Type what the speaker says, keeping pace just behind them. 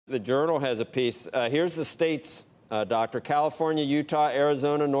the Journal has a piece. Here's the states, Doctor. California, Utah,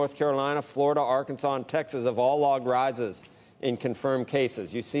 Arizona, North Carolina, Florida, Arkansas, and Texas have all logged rises in confirmed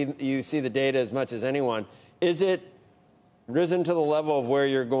cases. You see the data as much as anyone. Is it risen to the level of where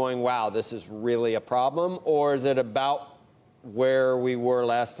you're going, wow, this is really a problem, or is it about where we were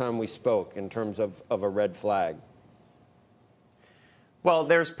last time we spoke in terms of a red flag? Well,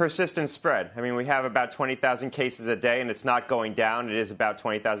 there's persistent spread. I mean, we have about 20,000 cases a day, and it's not going down. It is about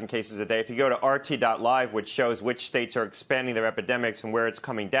 20,000 cases a day. If you go to RT.live, which shows which states are expanding their epidemics and where it's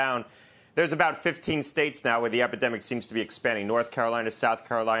coming down, there's about 15 states now where the epidemic seems to be expanding. North Carolina, South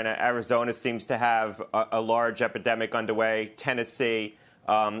Carolina, Arizona seems to have a large epidemic underway. Tennessee,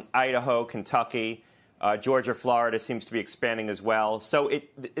 Idaho, Kentucky, Georgia, Florida seems to be expanding as well. So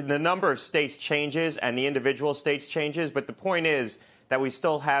the number of states changes and the individual states changes. But the point is that we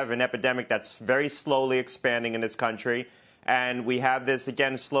still have an epidemic that's very slowly expanding in this country. And we have this,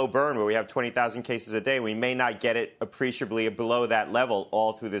 again, slow burn where we have 20,000 cases a day. We may not get it appreciably below that level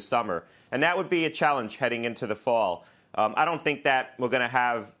all through this summer. And that would be a challenge heading into the fall. I don't think that we're going to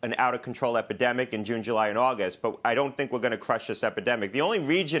have an out-of-control epidemic in June, July, and August, but I don't think we're going to crush this epidemic. The only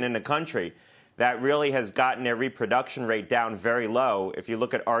region in the country that really has gotten their reproduction rate down very low, if you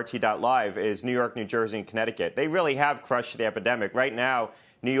look at RT.live, is New York, New Jersey, and Connecticut. They really have crushed the epidemic. Right now,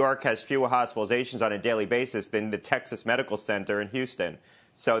 New York has fewer hospitalizations on a daily basis than the Texas Medical Center in Houston.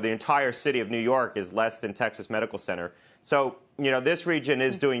 So the entire city of New York is less than Texas Medical Center. So, you know, this region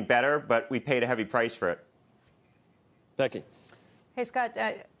is doing better, but we paid a heavy price for it. Becky. Hey, Scott,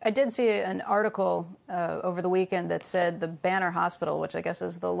 I did see an article over the weekend that said the Banner Hospital, which I guess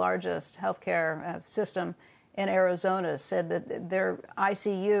is the largest healthcare system in Arizona, said that their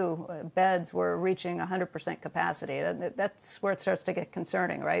ICU beds were reaching 100% capacity. That's where it starts to get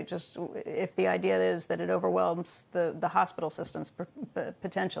concerning, right? Just if the idea is that it overwhelms the hospital systems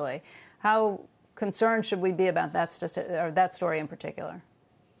potentially. How concerned should we be about that story in particular?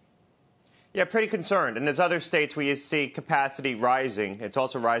 Yeah, pretty concerned. And there's other states where you see capacity rising. It's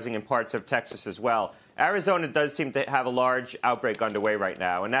also rising in parts of Texas as well. Arizona does seem to have a large outbreak underway right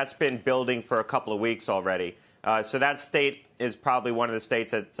now, and that's been building for a couple of weeks already. So that state is probably one of the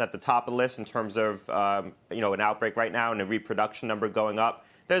states that's at the top of the list in terms of an outbreak right now and a reproduction number going up.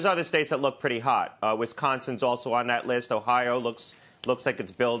 There's other states that look pretty hot. Wisconsin's also on that list. Ohio looks like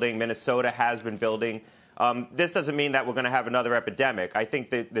it's building. Minnesota has been building. This doesn't mean that we're going to have another epidemic. I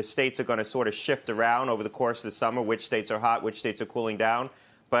think that the states are going to sort of shift around over the course of the summer, which states are hot, which states are cooling down.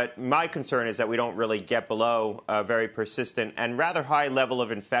 But my concern is that we don't really get below a very persistent and rather high level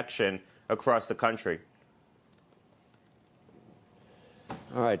of infection across the country.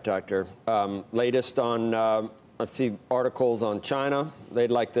 All right, Doctor. Latest on, I see articles on China.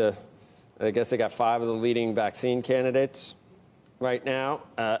 They'd like to, I guess they got 5 of the leading vaccine candidates right now.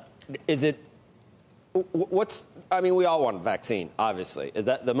 I mean, we all want a vaccine, obviously. Is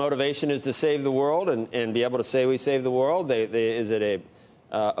that the motivation is to save the world and be able to say we saved the world? Is it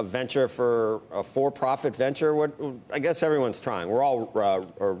a venture a for-profit venture? I guess everyone's trying. We're all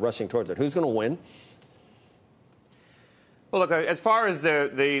rushing towards it. Who's going to win? Well, look, as far as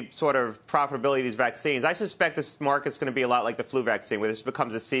the sort of profitability of these vaccines, I suspect this market's going to be a lot like the flu vaccine, where this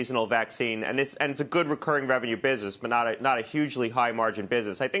becomes a seasonal vaccine, and it's a good recurring revenue business, but not a hugely high margin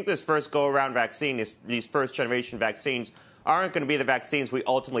business. I think this first go-around vaccine, these first-generation vaccines, aren't going to be the vaccines we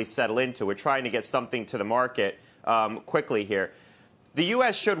ultimately settle into. We're trying to get something to the market quickly here. The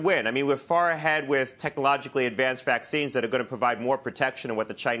U.S. should win. I mean, we're far ahead with technologically advanced vaccines that are going to provide more protection than what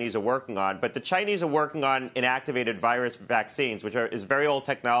the Chinese are working on. But the Chinese are working on inactivated virus vaccines, which is very old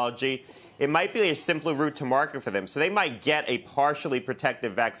technology. It might be a simpler route to market for them. So they might get a partially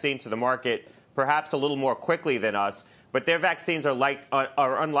protective vaccine to the market perhaps a little more quickly than us. But their vaccines are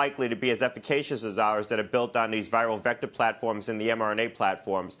unlikely to be as efficacious as ours that are built on these viral vector platforms and the mRNA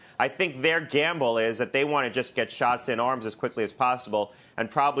platforms. I think their gamble is that they want to just get shots in arms as quickly as possible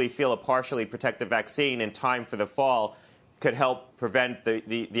and probably feel a partially protective vaccine in time for the fall could help prevent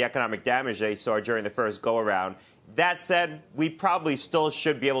the economic damage they saw during the first go-around. That said, we probably still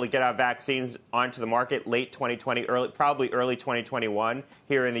should be able to get our vaccines onto the market late 2020, probably early 2021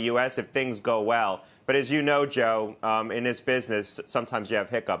 here in the U.S. if things go well. But as you know, Joe, in this business, sometimes you have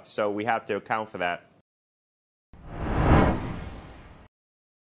hiccups, so we have to account for that.